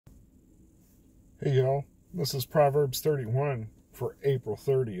Hey y'all, this is Proverbs 31 for April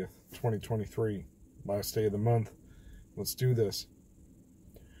 30th, 2023, last day of the month. Let's do this.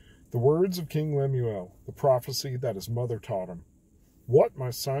 The words of King Lemuel, the prophecy that his mother taught him. What, my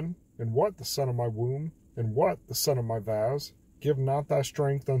son, and what the son of my womb, and what the son of my vows? Give not thy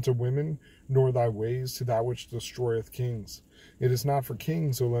strength unto women, nor thy ways to that which destroyeth kings. It is not for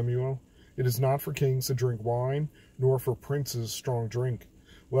kings, O Lemuel, it is not for kings to drink wine, nor for princes strong drink,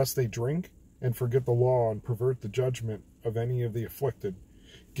 lest they drink and forget the law, and pervert the judgment of any of the afflicted.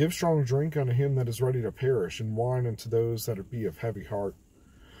 Give strong drink unto him that is ready to perish, and wine unto those that be of heavy heart.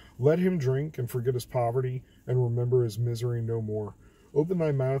 Let him drink, and forget his poverty, and remember his misery no more. Open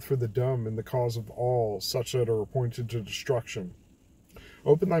thy mouth for the dumb, in the cause of all such that are appointed to destruction.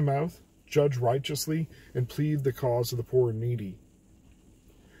 Open thy mouth, judge righteously, and plead the cause of the poor and needy.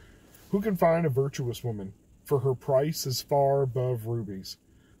 Who can find a virtuous woman? For her price is far above rubies.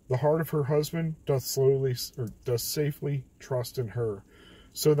 The heart of her husband doth safely trust in her,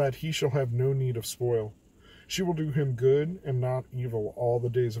 so that he shall have no need of spoil. She will do him good and not evil all the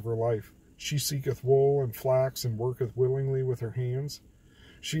days of her life. She seeketh wool and flax, and worketh willingly with her hands.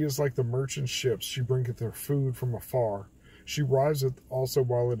 She is like the merchant ships, she bringeth her food from afar. She riseth also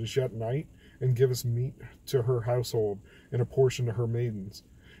while it is yet night, and giveth meat to her household, and a portion to her maidens.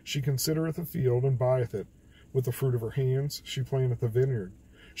 She considereth a field, and buyeth it. With the fruit of her hands she planteth a vineyard.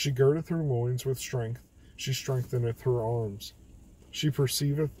 She girdeth her loins with strength, she strengtheneth her arms. She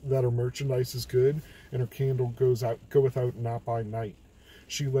perceiveth that her merchandise is good, and her candle goeth out not by night.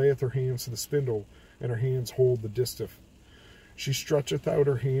 She layeth her hands to the spindle, and her hands hold the distaff. She stretcheth out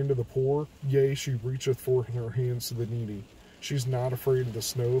her hand to the poor, yea, she reacheth forth her hands to the needy. She is not afraid of the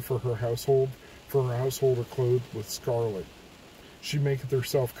snow for her household are clothed with scarlet. She maketh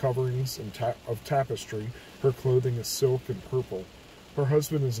herself coverings of tapestry, her clothing is silk and purple. Her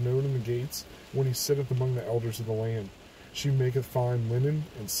husband is known in the gates, when he sitteth among the elders of the land. She maketh fine linen,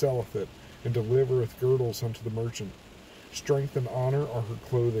 and selleth it, and delivereth girdles unto the merchant. Strength and honor are her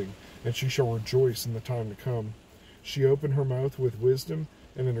clothing, and she shall rejoice in the time to come. She opened her mouth with wisdom,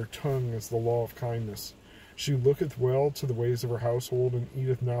 and in her tongue is the law of kindness. She looketh well to the ways of her household, and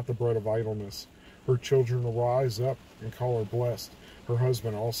eateth not the bread of idleness. Her children arise up, and call her blessed. Her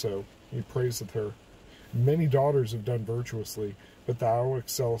husband also, he praiseth her. Many daughters have done virtuously, but thou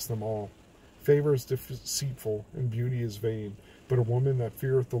excellest them all. Favor is deceitful, and beauty is vain, but a woman that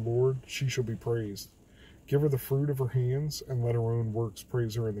feareth the Lord, she shall be praised. Give her the fruit of her hands, and let her own works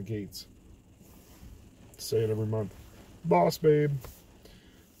praise her in the gates. Say it every month. Boss babe.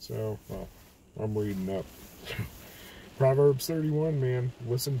 So, well, I'm reading up. Proverbs 31, man.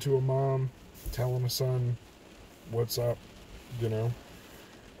 Listen to a mom telling a son what's up,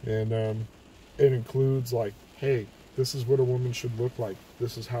 and it includes, like, hey, this is what a woman should look like.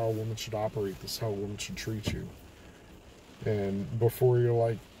 This is how a woman should operate. This is how a woman should treat you. And before you're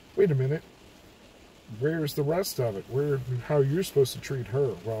like, wait a minute, where's the rest of it? How you're supposed to treat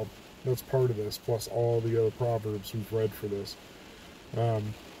her? Well, that's part of this, plus all the other Proverbs we've read for this. But,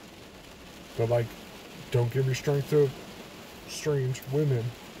 like, don't give your strength to strange women,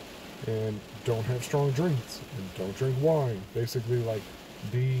 and don't have strong drinks, and don't drink wine. Basically, like,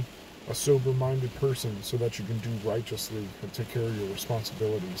 be a sober-minded person so that you can do righteously and take care of your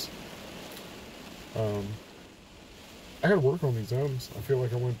responsibilities. I gotta work on these M's. I feel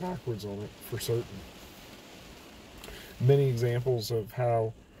like I went backwards on it, for certain. Many examples of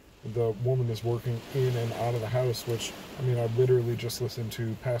how the woman is working in and out of the house, which, I mean, I literally just listened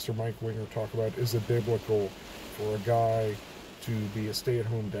to Pastor Mike Winger talk about, is it biblical for a guy to be a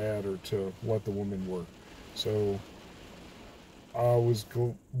stay-at-home dad or to let the woman work? So I was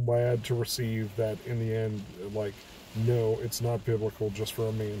glad to receive that in the end, like, no, it's not biblical just for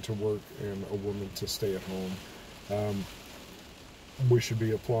a man to work and a woman to stay at home. We should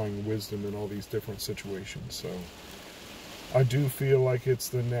be applying wisdom in all these different situations. So I do feel like it's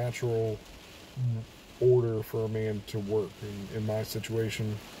the natural order for a man to work. In my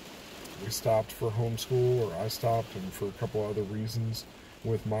situation, we stopped for homeschool, or I stopped, and for a couple other reasons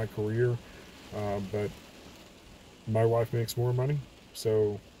with my career. But my wife makes more money,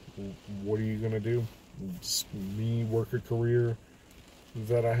 so what are you going to do? Just me work a career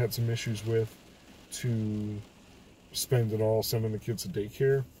that I had some issues with to spend it all sending the kids to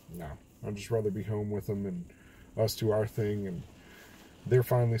daycare? No, I'd just rather be home with them and us do our thing. And they're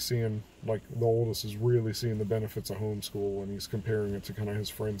finally seeing, like, the oldest is really seeing the benefits of homeschool, and he's comparing it to kind of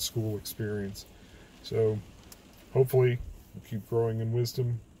his friend's school experience. So hopefully we'll keep growing in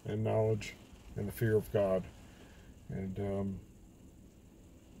wisdom and knowledge and the fear of God. And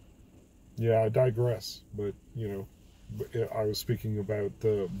yeah, I digress, but I was speaking about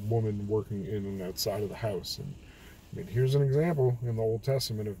the woman working in and outside of the house. And I mean, here's an example in the Old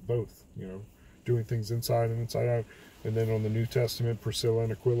Testament of both, doing things inside and inside out. And then on the New Testament, Priscilla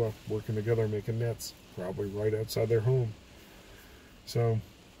and Aquila working together, making nets, probably right outside their home. So,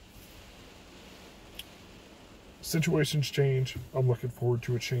 situations change. I'm looking forward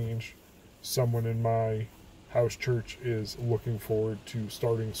to a change. Someone in my house church is looking forward to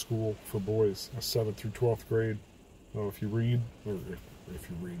starting school for boys, a 7th through 12th grade. So if you read, or if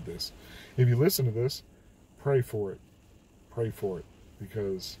you read this, if you listen to this, pray for it. Pray for it,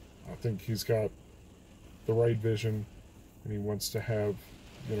 because I think he's got the right vision, and he wants to have,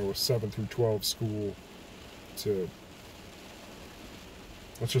 a 7 through 12 school to,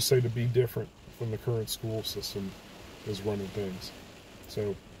 let's just say, to be different from the current school system is running things.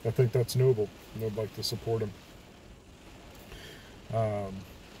 So I think that's noble, and I'd like to support him.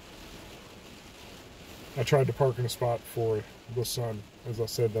 I tried to park in a spot for the sun, as I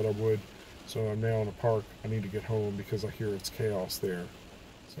said that I would. So I'm now in a park. I need to get home because I hear it's chaos there.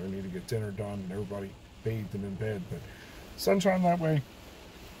 So I need to get dinner done and everybody bathed and in bed. But sunshine that way,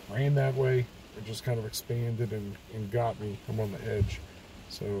 rain that way, it just kind of expanded and got me. I'm on the edge.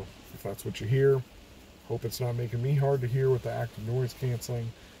 So if that's what you hear, hope it's not making me hard to hear with the active noise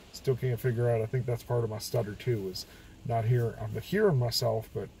canceling. Still can't figure out. I think that's part of my stutter too, is not hearing. I'm hearing myself,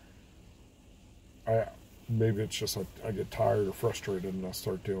 but maybe it's just I get tired or frustrated and I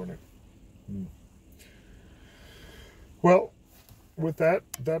start doing it. Well, with that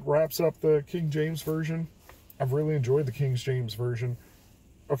wraps up the King James Version. I've really enjoyed the King James Version.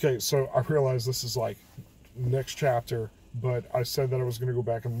 Okay, so I realize this is like next chapter, but I said that I was going to go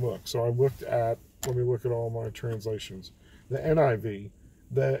back and look. So I looked at, let me look at all my translations. The NIV,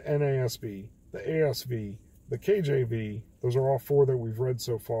 the NASB, the ASV, the KJV, those are all 4 that we've read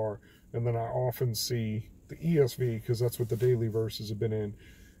so far. And then I often see the ESV, because that's what the daily verses have been in.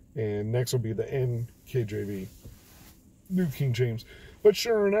 And next will be the NKJV, New King James. But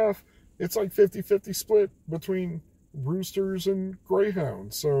sure enough, it's like 50-50 split between roosters and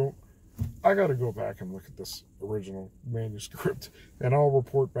greyhounds. So I got to go back and look at this original manuscript, and I'll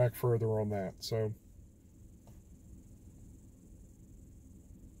report back further on that. So,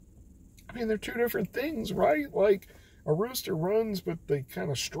 I mean, they're 2 different things, right? Like, a rooster runs, but they kind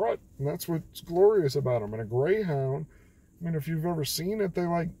of strut, and that's what's glorious about them. And a greyhound, I mean, if you've ever seen it, they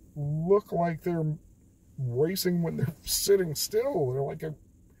like look like they're racing when they're sitting still. They're like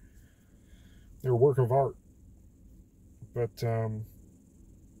they're a work of art. But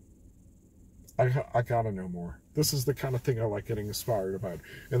I gotta know more. This is the kind of thing I like getting inspired about.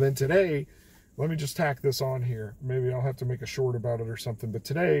 And then today, let me just tack this on here. Maybe I'll have to make a short about it or something. But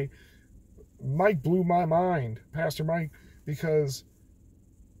today, Mike blew my mind, Pastor Mike, because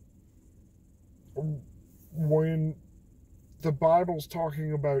when the Bible's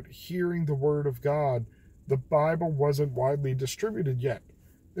talking about hearing the word of God, the Bible wasn't widely distributed yet.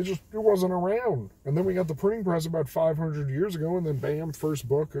 It wasn't around. And then we got the printing press about 500 years ago, and then bam, first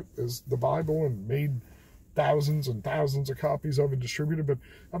book is the Bible, and made thousands and thousands of copies of it distributed. But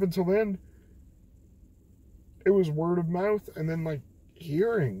up until then, it was word of mouth, and then like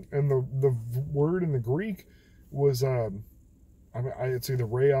hearing. And the word in the Greek was it's either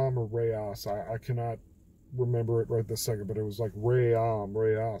Rayam or Rayas. I cannot remember it right this second, but it was like Rayam,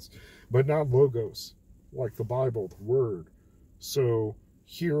 Rayas, but not logos, like the Bible, the word. So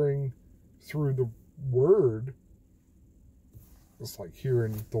hearing through the word, it's like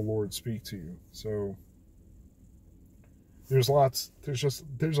hearing the Lord speak to you. So there's a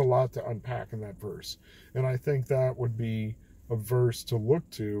lot to unpack in that verse. And I think that would be a verse to look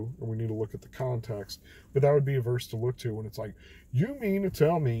to, and we need to look at the context, but that would be a verse to look to when it's like, you mean to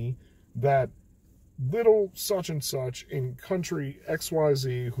tell me that little such and such in country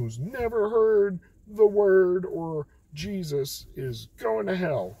XYZ who's never heard the word or Jesus is going to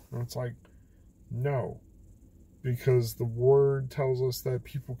hell? And it's like, no, because the word tells us that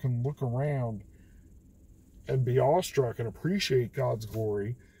people can look around and be awestruck and appreciate God's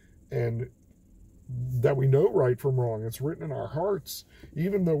glory, and that we know right from wrong. It's written in our hearts,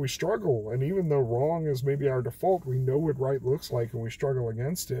 even though we struggle, and even though wrong is maybe our default, we know what right looks like and we struggle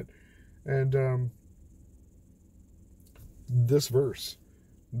against it. And this verse,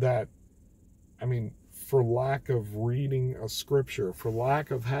 that, I mean, for lack of reading a scripture, for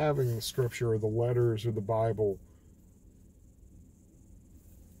lack of having the scripture or the letters or the Bible,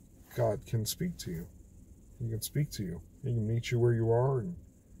 God can speak to you. He can speak to you. He can meet you where you are, and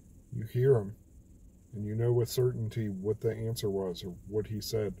you hear him, and you know with certainty what the answer was or what he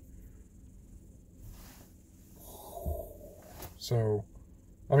said. So,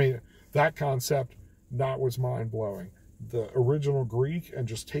 I mean, that concept, that was mind-blowing. the original Greek and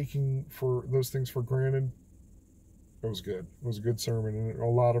just taking for those things for granted, it was good. It was a good sermon, and a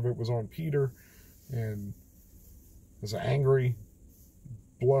lot of it was on Peter, and as an angry,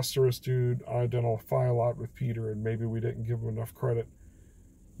 blusterous dude, I identify a lot with Peter, and maybe we didn't give him enough credit.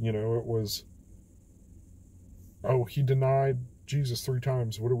 You know, it was, oh, he denied Jesus 3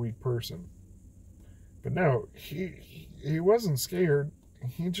 times. What a weak person. But no, he wasn't scared.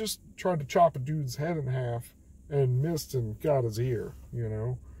 He just tried to chop a dude's head in half and missed and got his ear, you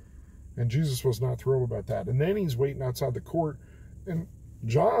know. And Jesus was not thrilled about that. And then he's waiting outside the court, and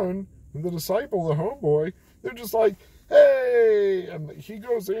John, the disciple, the homeboy, they're just like, hey! And he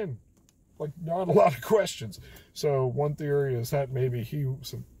goes in. Like, not a lot of questions. So one theory is that maybe he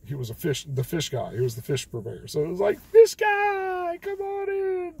was the fish guy. He was the fish purveyor. So it was like, fish guy, come on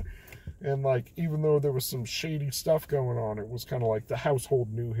in. And like, even though there was some shady stuff going on, it was kind of like the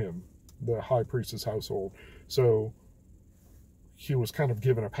household knew him, the high priest's household. So he was kind of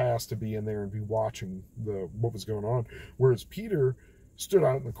given a pass to be in there and be watching what was going on. Whereas Peter stood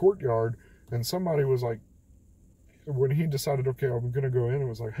out in the courtyard, and somebody was like, when he decided, okay, I'm going to go in, it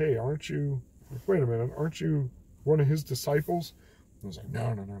was like, hey, wait a minute, aren't you one of his disciples? I was like,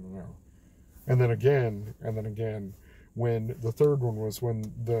 no. And then again, when the third one was when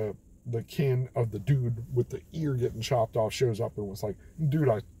the kin of the dude with the ear getting chopped off shows up and was like, dude,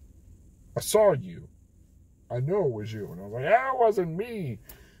 I saw you. I know it was you. And I was like, that wasn't me.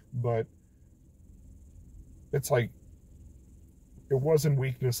 But it's like, it wasn't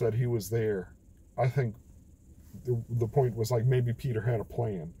weakness that he was there. I think the point was like, maybe Peter had a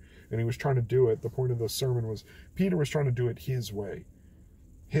plan and he was trying to do it. The point of the sermon was Peter was trying to do it his way,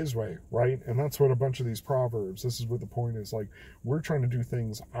 right? And that's what a bunch of these Proverbs, this is what the point is. Like, we're trying to do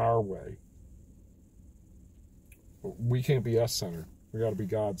things our way. We can't be us-centered. We got to be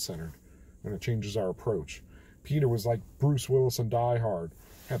God-centered, and it changes our approach. Peter was like Bruce Willis in Die Hard.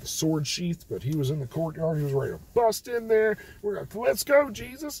 Had the sword sheathed, but he was in the courtyard. He was ready to bust in there. Let's go,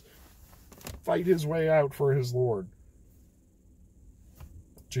 Jesus. Fight his way out for his Lord.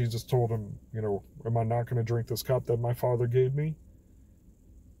 Jesus told him, you know, am I not going to drink this cup that my Father gave me?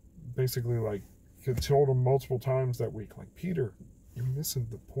 Basically, like, he told him multiple times that week, like, Peter, you're missing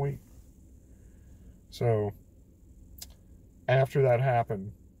the point. So, after that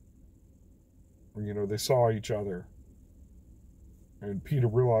happened, you know, they saw each other, and Peter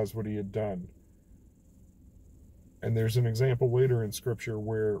realized what he had done. And there's an example later in Scripture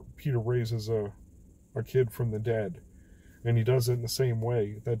where Peter raises a kid from the dead, and he does it in the same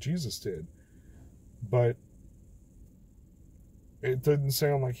way that Jesus did. But it didn't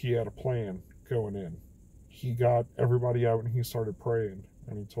sound like he had a plan going in. He got everybody out and he started praying,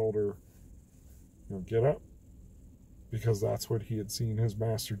 and he told her, you know, get up. Because that's what he had seen his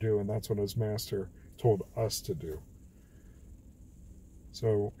master do, and that's what his master told us to do.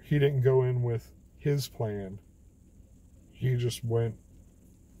 So he didn't go in with his plan. He just went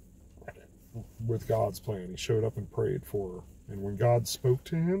with God's plan. He showed up and prayed for her. And when God spoke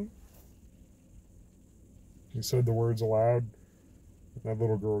to him, he said the words aloud, and that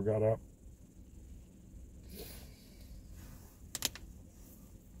little girl got up.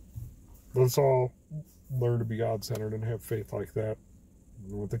 Let's all learn to be God-centered and have faith like that.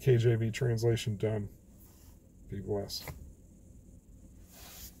 And with the KJV translation done, be blessed.